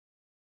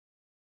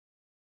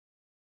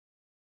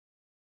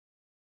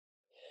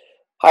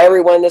Hi,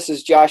 everyone. This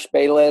is Josh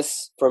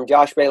Bayless from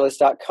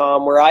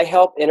joshbayless.com, where I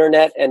help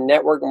internet and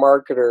network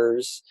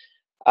marketers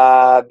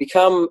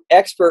become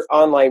expert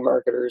online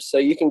marketers. So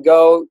you can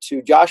go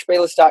to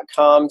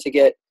joshbayless.com to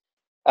get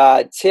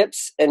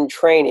tips and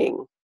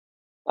training.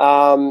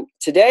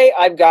 Today,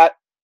 I've got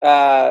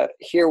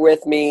here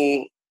with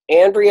me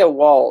Andrea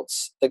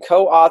Waltz, the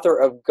co-author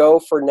of Go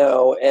for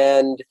No.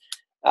 And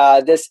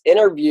this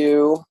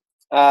interview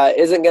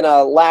isn't going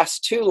to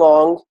last too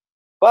long,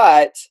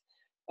 but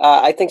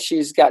I think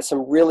she's got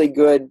some really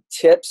good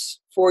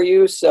tips for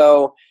you.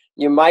 So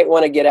you might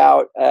want to get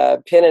out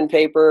pen and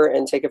paper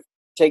and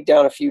take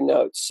down a few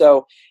notes.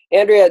 So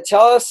Andrea,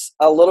 tell us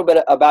a little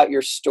bit about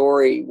your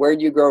story. Where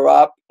did you grow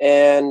up,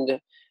 and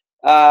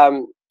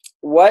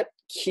what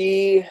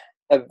key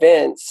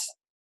events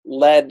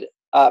led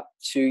up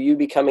to you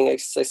becoming a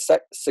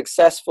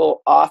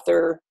successful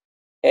author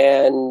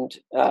and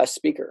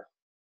speaker?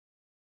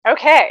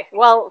 Okay,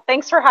 well,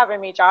 thanks for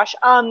having me, Josh.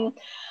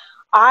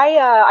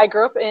 I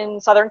grew up in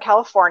Southern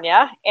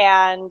California,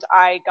 and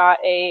I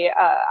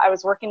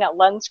was working at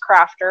Lens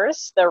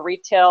Crafters, the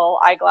retail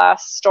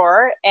eyeglass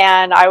store,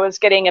 and I was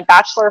getting a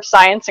Bachelor of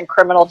Science in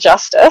Criminal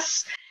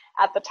Justice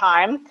at the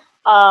time.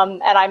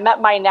 And I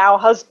met my now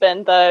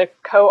husband, the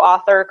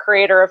co-author,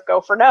 creator of Go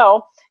for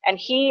No, and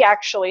he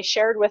actually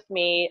shared with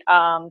me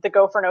the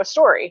Go for No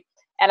story.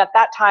 And at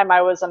that time,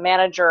 I was a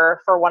manager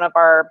for one of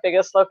our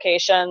biggest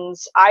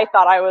locations. I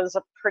thought I was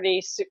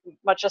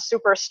much a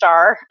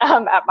superstar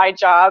at my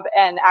job,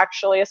 and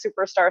actually a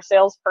superstar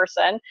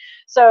salesperson.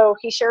 So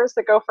he shares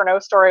the Go for No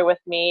story with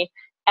me,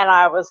 and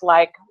I was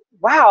like,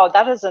 wow,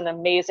 that is an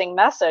amazing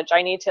message.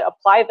 I need to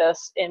apply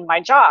this in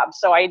my job.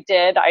 So I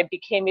did. I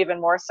became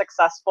even more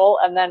successful.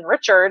 And then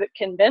Richard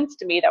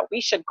convinced me that we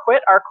should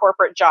quit our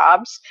corporate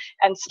jobs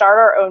and start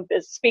our own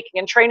speaking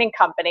and training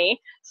company.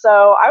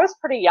 So I was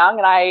pretty young,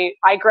 and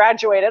I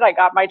graduated. I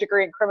got my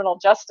degree in criminal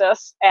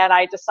justice, and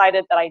I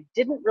decided that I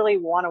didn't really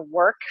want to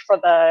work for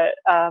the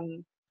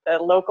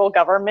local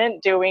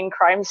government doing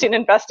crime scene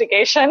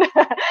investigation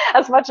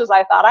as much as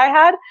I thought I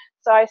had.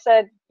 So I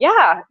said,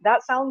 yeah,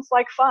 that sounds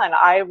like fun.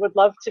 I would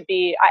love to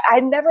be, I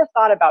never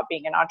thought about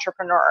being an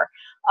entrepreneur.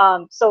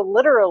 So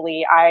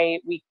literally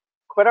we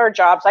quit our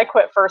jobs. I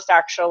quit first,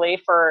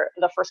 actually, for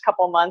the first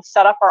couple of months,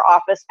 set up our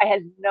office. I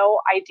had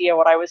no idea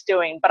what I was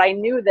doing, but I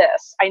knew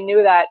this. I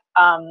knew that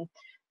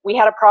we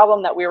had a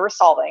problem that we were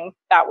solving.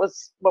 That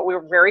was what we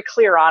were very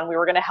clear on. We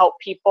were going to help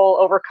people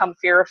overcome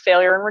fear of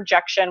failure and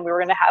rejection. We were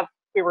going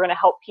to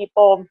help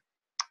people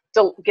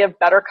to give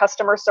better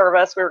customer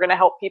service. We were going to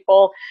help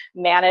people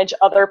manage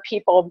other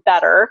people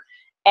better.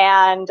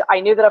 And I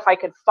knew that if I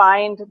could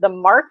find the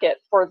market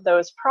for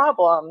those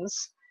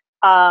problems,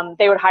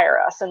 they would hire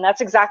us. And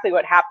that's exactly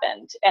what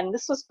happened. And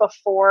this was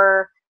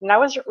before, and I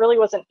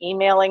wasn't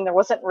emailing. There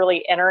wasn't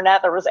really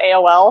internet. There was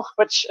AOL,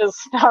 which is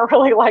not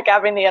really like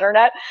having the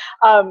internet.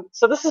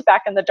 So this is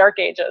back in the dark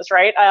ages,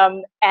 right?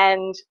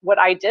 And what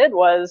I did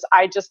was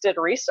I just did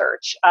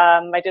research.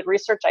 I did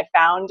research. I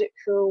found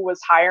who was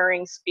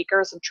hiring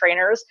speakers and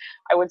trainers.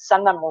 I would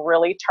send them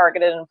really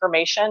targeted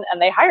information,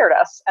 and they hired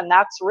us. And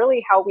that's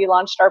really how we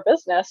launched our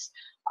business.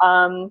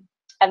 And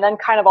then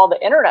kind of all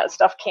the internet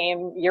stuff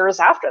came years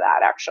after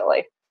that,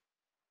 actually.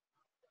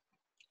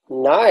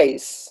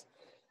 Nice.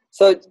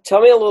 So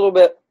tell me a little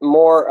bit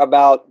more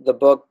about the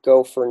book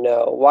Go for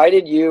No. Why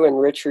did you and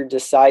Richard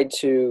decide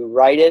to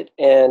write it,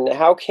 and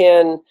how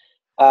can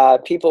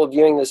people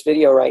viewing this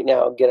video right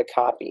now get a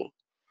copy?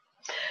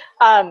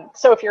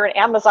 So if you're an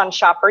Amazon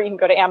shopper, you can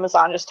go to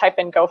Amazon, just type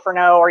in Go for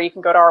No, or you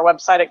can go to our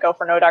website at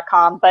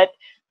goforno.com. But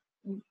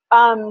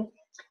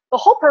the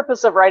whole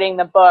purpose of writing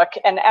the book,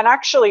 and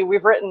actually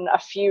we've written a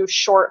few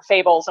short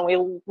fables, and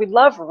we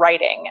love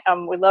writing.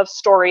 We love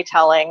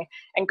storytelling,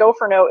 and Go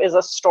for No is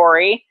a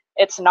story.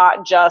 It's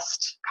not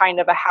just kind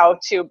of a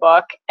how-to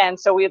book. And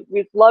so we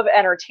love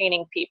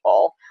entertaining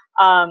people.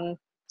 And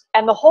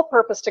the whole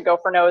purpose to Go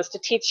for No is to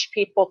teach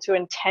people to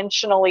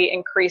intentionally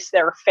increase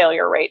their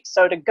failure rate.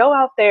 So to go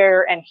out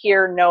there and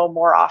hear no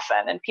more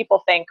often. And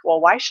people think,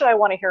 well, why should I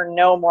want to hear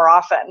no more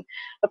often?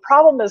 The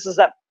problem is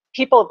that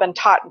people have been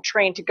taught and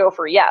trained to go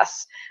for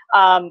yes,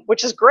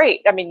 which is great.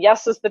 I mean,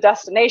 yes is the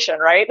destination,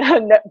 right?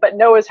 But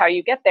no is how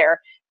you get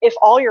there. If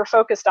all you're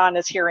focused on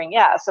is hearing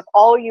yes, if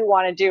all you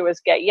want to do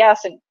is get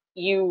yes, and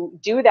you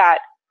do that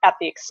at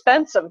the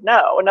expense of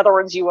no, in other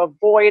words, you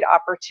avoid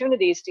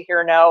opportunities to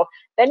hear no,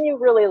 then you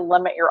really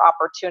limit your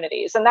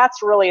opportunities. And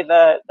that's really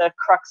the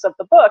crux of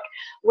the book.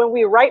 When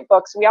we write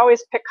books, we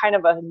always pick kind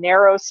of a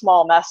narrow,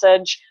 small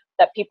message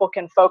that people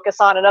can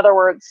focus on. In other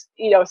words,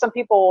 some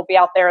people will be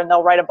out there and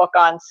they'll write a book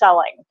on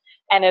selling,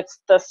 and it's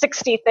the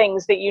 60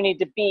 things that you need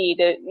to be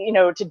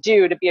to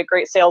do to be a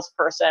great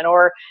salesperson,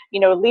 or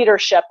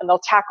leadership, and they'll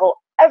tackle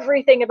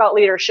everything about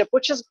leadership,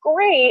 which is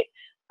great.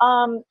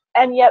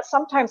 And yet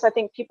sometimes I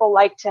think people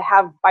like to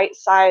have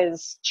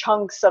bite-sized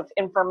chunks of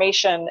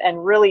information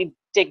and really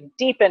dig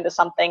deep into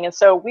something. And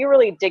so we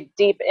really dig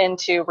deep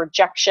into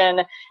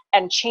rejection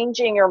and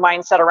changing your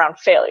mindset around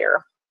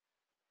failure.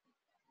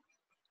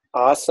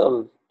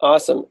 Awesome.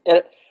 Awesome.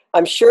 And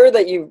I'm sure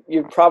that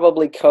you've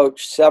probably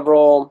coached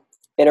several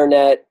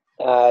internet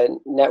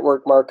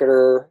network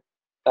marketer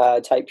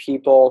type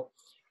people.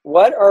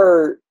 What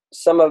are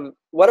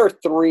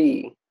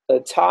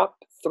the top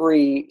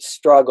three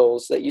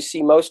struggles that you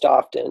see most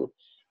often,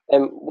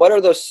 and what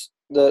are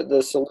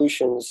the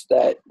solutions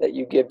that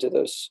you give to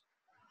those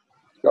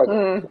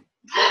struggles?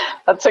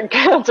 That's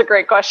a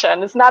great question.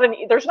 There's not an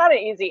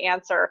easy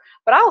answer,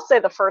 but I'll say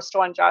the first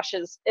one, Josh,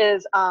 is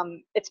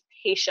it's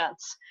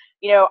patience.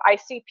 I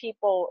see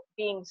people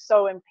being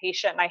so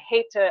impatient, and I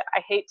hate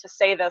to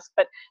say this,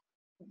 but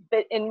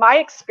in my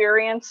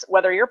experience,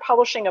 whether you're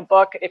publishing a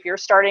book, if you're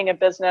starting a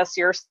business,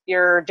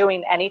 you're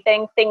doing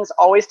anything, things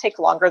always take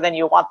longer than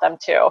you want them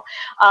to.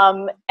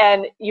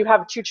 And you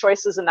have two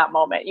choices in that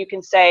moment. You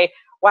can say,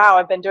 wow,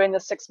 I've been doing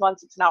this 6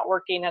 months, it's not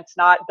working, it's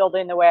not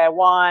building the way I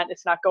want,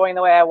 it's not going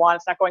the way I want,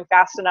 it's not going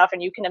fast enough,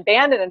 and you can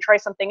abandon and try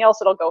something else,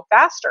 it'll go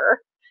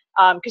faster.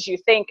 Because you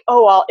think,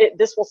 oh, well,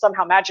 this will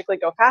somehow magically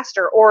go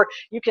faster, or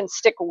you can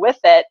stick with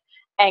it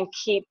and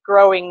keep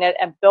growing it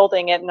and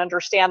building it, and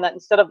understand that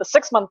instead of the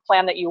 6-month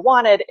plan that you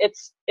wanted,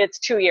 it's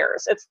 2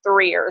 years, it's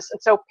 3 years.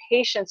 And so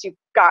patience, you've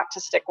got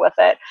to stick with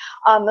it.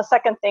 The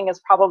second thing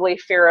is probably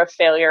fear of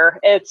failure.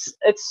 It's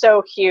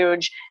so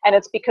huge, and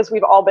it's because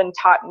we've all been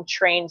taught and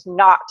trained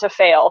not to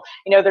fail.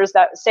 There's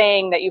that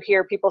saying that you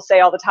hear people say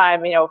all the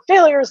time,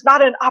 failure is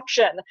not an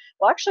option.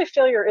 Well, actually,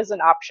 failure is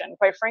an option.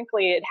 Quite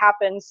frankly, it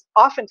happens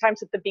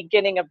oftentimes at the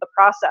beginning of the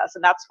process,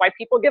 and that's why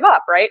people give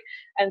up, right?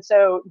 And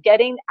so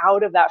getting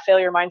out of that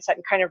failure mindset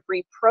and kind of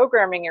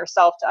reprogramming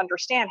yourself to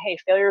understand, hey,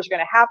 failure is going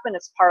to happen.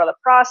 It's part of the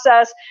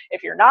process.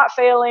 If you're not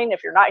failing,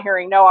 if you're not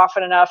hearing no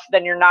often enough,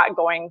 then you're not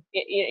going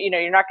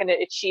to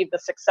achieve the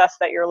success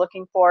that you're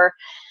looking for.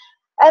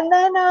 And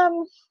then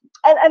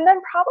and then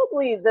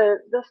probably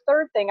the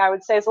third thing I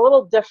would say is a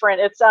little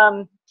different.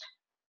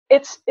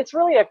 It's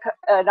really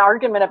an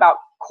argument about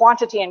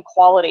quantity and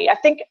quality. I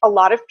think a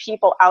lot of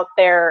people out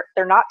there,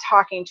 they're not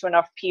talking to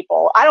enough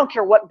people. I don't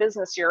care what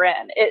business you're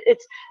in.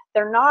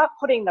 They're not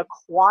putting the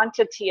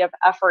quantity of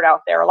effort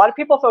out there. A lot of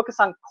people focus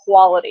on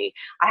quality.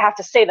 I have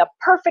to say the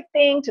perfect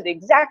thing to the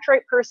exact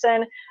right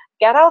person.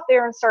 Get out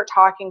there and start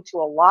talking to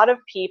a lot of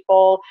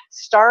people,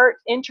 start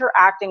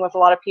interacting with a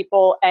lot of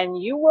people,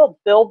 and you will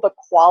build the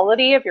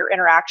quality of your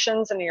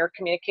interactions and your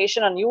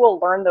communication, and you will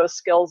learn those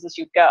skills as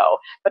you go.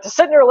 But to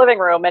sit in your living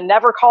room and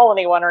never call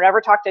anyone, or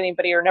never talk to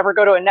anybody, or never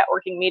go to a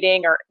networking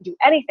meeting, or do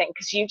anything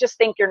because you just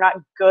think you're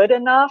not good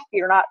enough,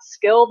 you're not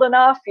skilled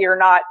enough, you're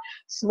not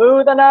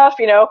smooth enough,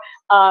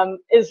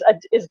 is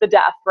the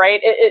death,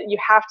 right? You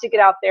have to get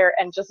out there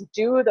and just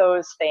do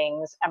those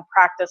things and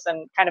practice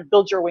and kind of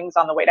build your wings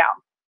on the way down.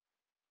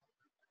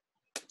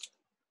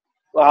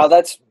 Wow,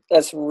 that's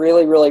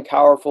really, really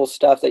powerful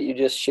stuff that you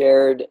just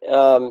shared.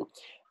 I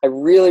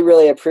really,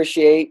 really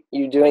appreciate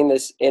you doing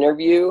this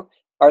interview.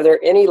 Are there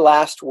any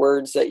last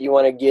words that you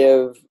want to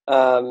give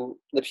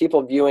the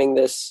people viewing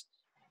this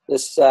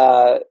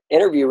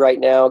interview right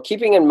now,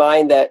 keeping in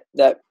mind that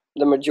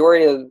the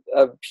majority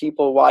of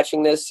people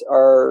watching this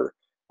are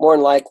more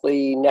than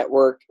likely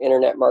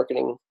internet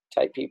marketing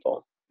type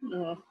people?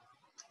 Mm-hmm.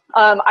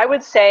 I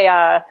would say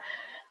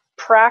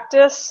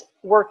practice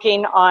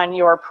working on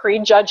your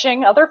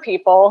prejudging other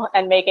people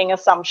and making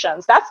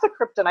assumptions. That's the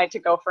kryptonite to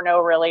Go for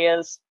No, really,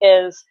 is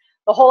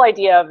the whole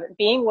idea of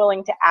being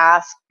willing to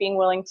ask, being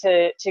willing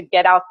to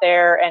get out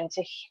there and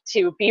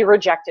to be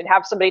rejected,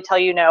 have somebody tell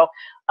you no.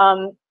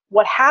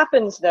 What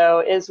happens, though,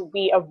 is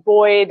we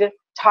avoid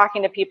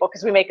talking to people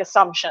because we make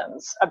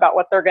assumptions about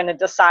what they're going to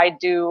decide,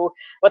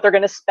 what they're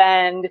going to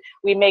spend.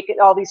 We make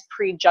all these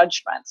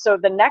prejudgments. So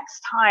the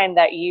next time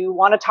that you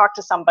want to talk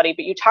to somebody,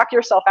 but you talk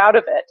yourself out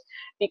of it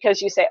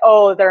because you say,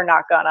 oh, they're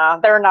not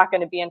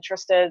going to be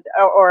interested,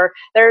 or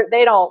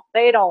they don't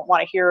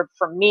want to hear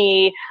from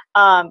me.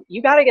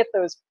 You got to get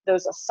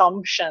those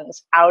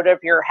assumptions out of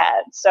your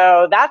head.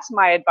 So that's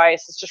my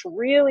advice, is just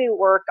really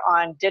work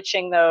on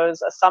ditching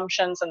those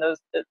assumptions and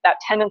that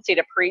tendency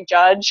to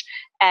prejudge,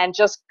 and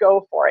just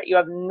go for it. You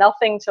have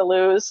nothing to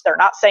lose. They're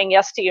not saying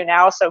yes to you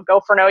now, so go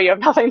for no. You have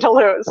nothing to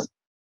lose.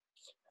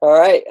 All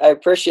right, I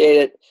appreciate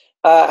it.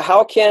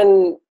 How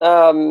can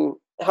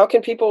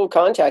people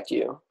contact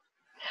you?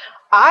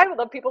 I would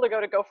love people to go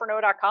to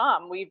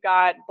goforno.com. We've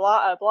got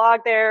a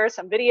blog there,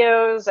 some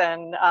videos,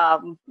 and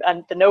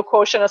the no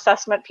quotient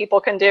assessment people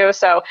can do.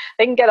 So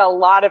they can get a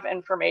lot of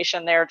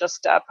information there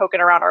just poking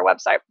around our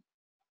website.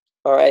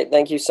 All right.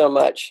 Thank you so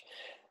much.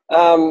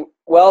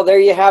 Well, there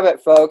you have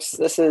it, folks.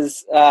 This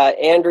is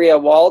Andrea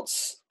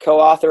Waltz,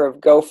 co-author of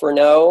Go for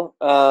No.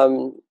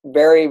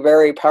 Very,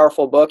 very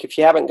powerful book. If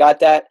you haven't got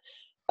that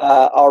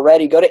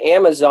already, go to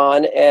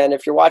Amazon. And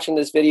if you're watching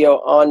this video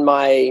on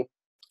my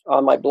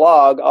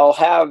blog, I'll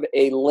have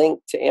a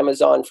link to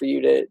Amazon for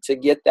you to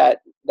get that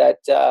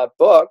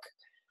book.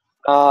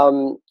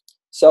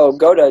 So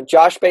go to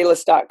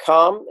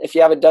joshbayless.com. If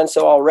you haven't done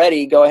so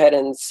already, go ahead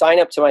and sign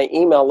up to my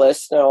email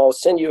list, and I'll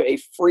send you a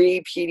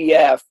free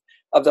PDF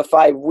of the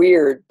 5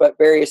 weird but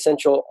very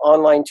essential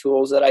online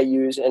tools that I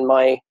use in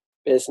my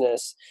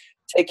business.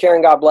 Take care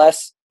and God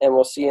bless, and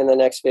we'll see you in the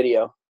next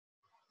video.